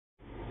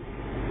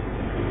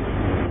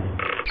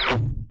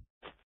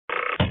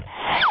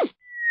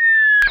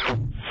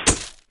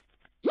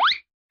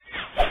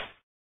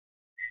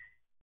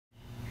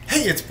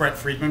Hey, it's Brett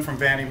Friedman from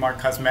Vanity Mark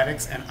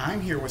Cosmetics, and I'm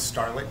here with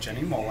Starlet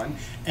Jenny Mollen,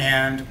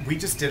 and we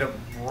just did a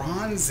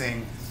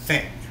bronzing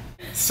thing.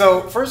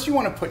 So first you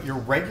want to put your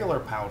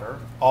regular powder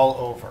all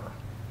over.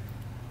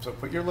 So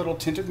put your little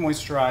tinted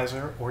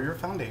moisturizer or your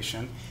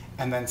foundation,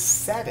 and then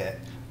set it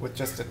with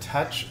just a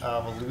touch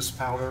of a loose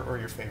powder or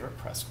your favorite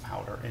pressed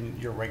powder in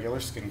your regular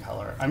skin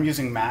color. I'm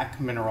using MAC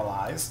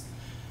Mineralize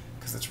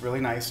because it's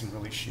really nice and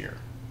really sheer.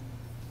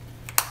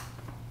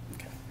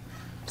 Okay.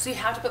 So you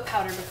have to put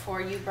powder before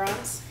you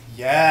bronze?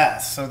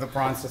 Yes, so the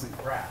bronze doesn't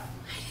grab.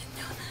 I didn't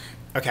know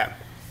that.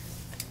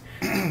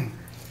 Okay.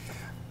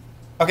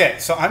 Okay,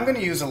 so I'm going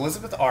to use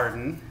Elizabeth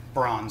Arden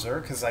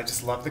bronzer because I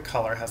just love the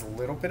color. It has a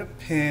little bit of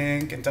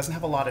pink and doesn't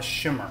have a lot of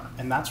shimmer,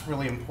 and that's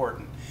really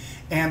important.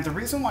 And the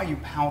reason why you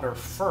powder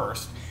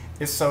first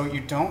is so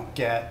you don't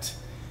get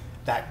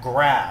that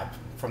grab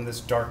from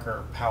this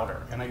darker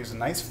powder. And I use a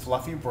nice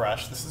fluffy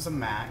brush. This is a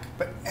MAC,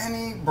 but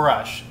any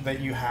brush that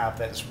you have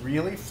that is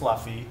really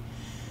fluffy,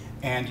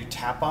 and you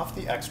tap off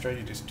the extra,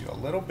 you just do a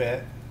little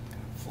bit,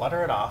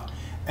 flutter it off,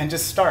 and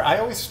just start. I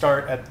always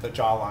start at the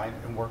jawline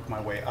and work my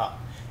way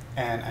up.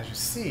 And as you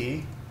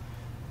see,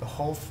 the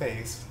whole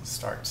face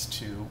starts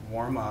to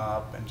warm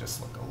up and just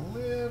look a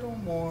little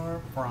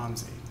more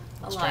bronzy.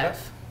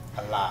 Alive.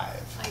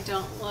 Alive. I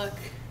don't look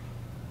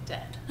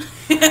dead.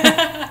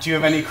 Do you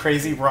have any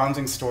crazy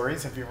bronzing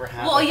stories? Have you ever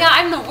had? Well, yeah,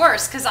 I'm the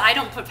worst because I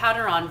don't put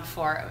powder on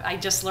before. I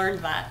just learned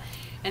that.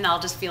 And I'll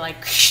just be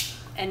like,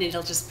 and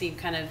it'll just be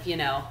kind of, you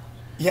know.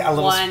 Yeah, a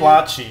little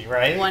splotchy,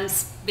 right? One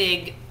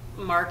big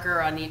marker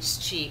on each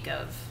cheek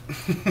of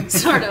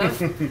sort of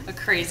a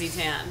crazy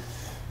tan.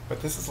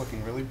 But this is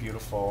looking really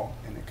beautiful,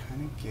 and it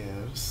kind of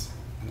gives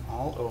an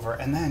all over.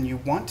 And then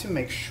you want to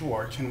make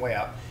sure, chin way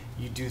up,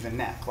 you do the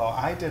neck. Well,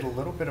 I did a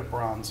little bit of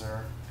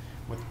bronzer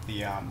with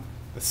the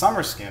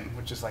summer skin,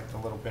 which is like the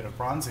little bit of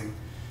bronzing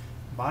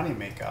body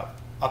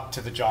makeup up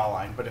to the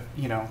jawline. But if,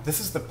 you know,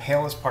 this is the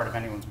palest part of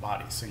anyone's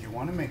body, so you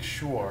want to make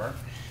sure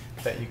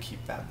that you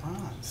keep that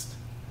bronzed.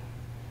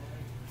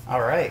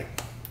 All right,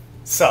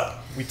 so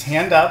we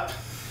tanned up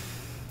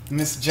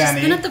Miss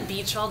Jenny. Just been at the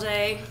beach all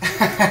day,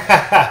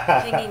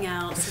 hanging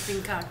out,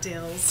 sipping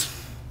cocktails.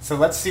 So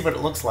let's see what it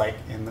looks like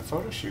in the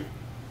photo shoot.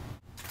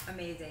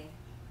 Amazing.